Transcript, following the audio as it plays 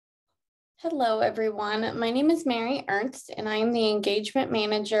Hello, everyone. My name is Mary Ernst, and I am the Engagement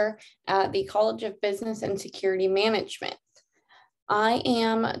Manager at the College of Business and Security Management. I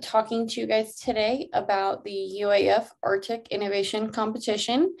am talking to you guys today about the UAF Arctic Innovation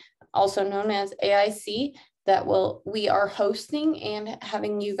Competition, also known as AIC, that we are hosting and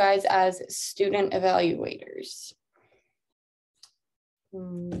having you guys as student evaluators.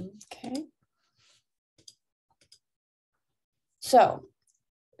 Okay. So,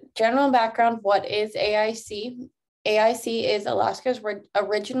 general background, what is AIC? AIC is Alaska's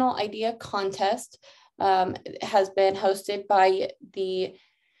original idea contest. It has been hosted by the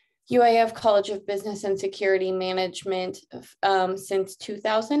UAF College of Business and Security Management since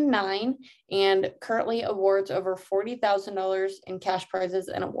 2009 and currently awards over $40,000 in cash prizes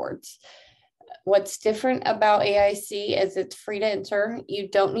and awards. What's different about AIC is it's free to enter. You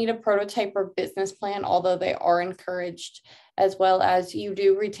don't need a prototype or business plan, although they are encouraged, as well as you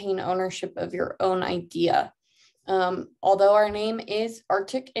do retain ownership of your own idea. Although our name is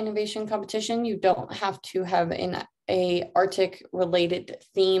Arctic Innovation Competition, you don't have to have a Arctic related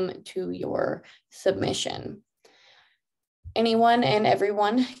theme to your submission. Anyone and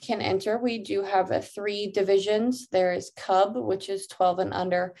everyone can enter. We do have 3 divisions. There is Cub, which is 12 and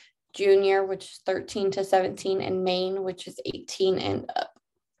under, Junior, which is 13 to 17, and Main, which is 18 and up.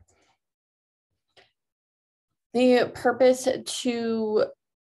 The purpose to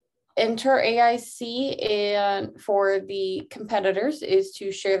enter AIC and for the competitors is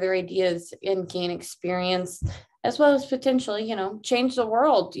to share their ideas and gain experience, as well as potentially, change the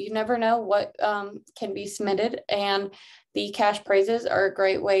world. You never know what can be submitted, and the cash prizes are a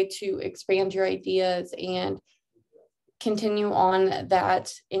great way to expand your ideas and continue on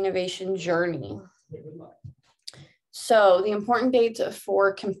that innovation journey. So the important dates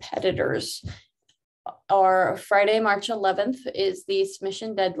for competitors are Friday, March 11th is the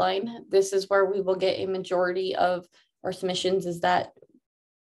submission deadline. This is where we will get a majority of our submissions, is that,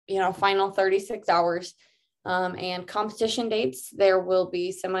 final 36 hours. And competition dates, there will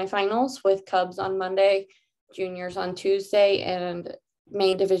be semifinals with Cubs on Monday, juniors on Tuesday, and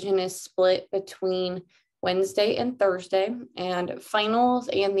main division is split between Wednesday and Thursday, and finals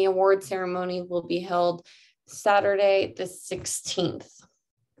and the award ceremony will be held Saturday the 16th.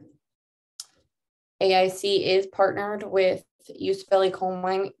 AIC is partnered with Use Valley Coal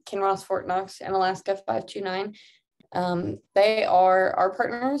Mine, Kinross, Fort Knox, and Alaska 529. They are our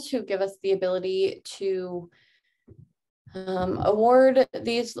partners who give us the ability to award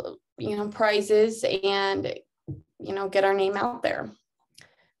these, prizes and, get our name out there.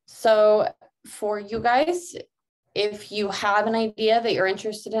 So for you guys, if you have an idea that you're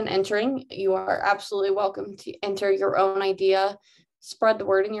interested in entering, you are absolutely welcome to enter your own idea. Spread the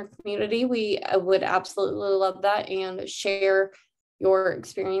word in your community. We would absolutely love that, and share your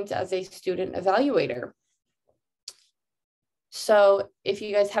experience as a student evaluator. So if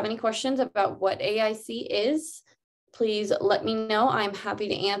you guys have any questions about what AIC is, please let me know. I'm happy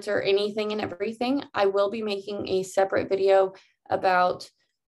to answer anything and everything. I will be making a separate video about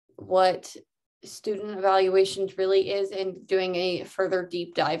what student evaluations really is and doing a further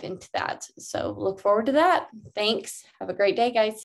deep dive into that. So look forward to that. Thanks. Have a great day, guys.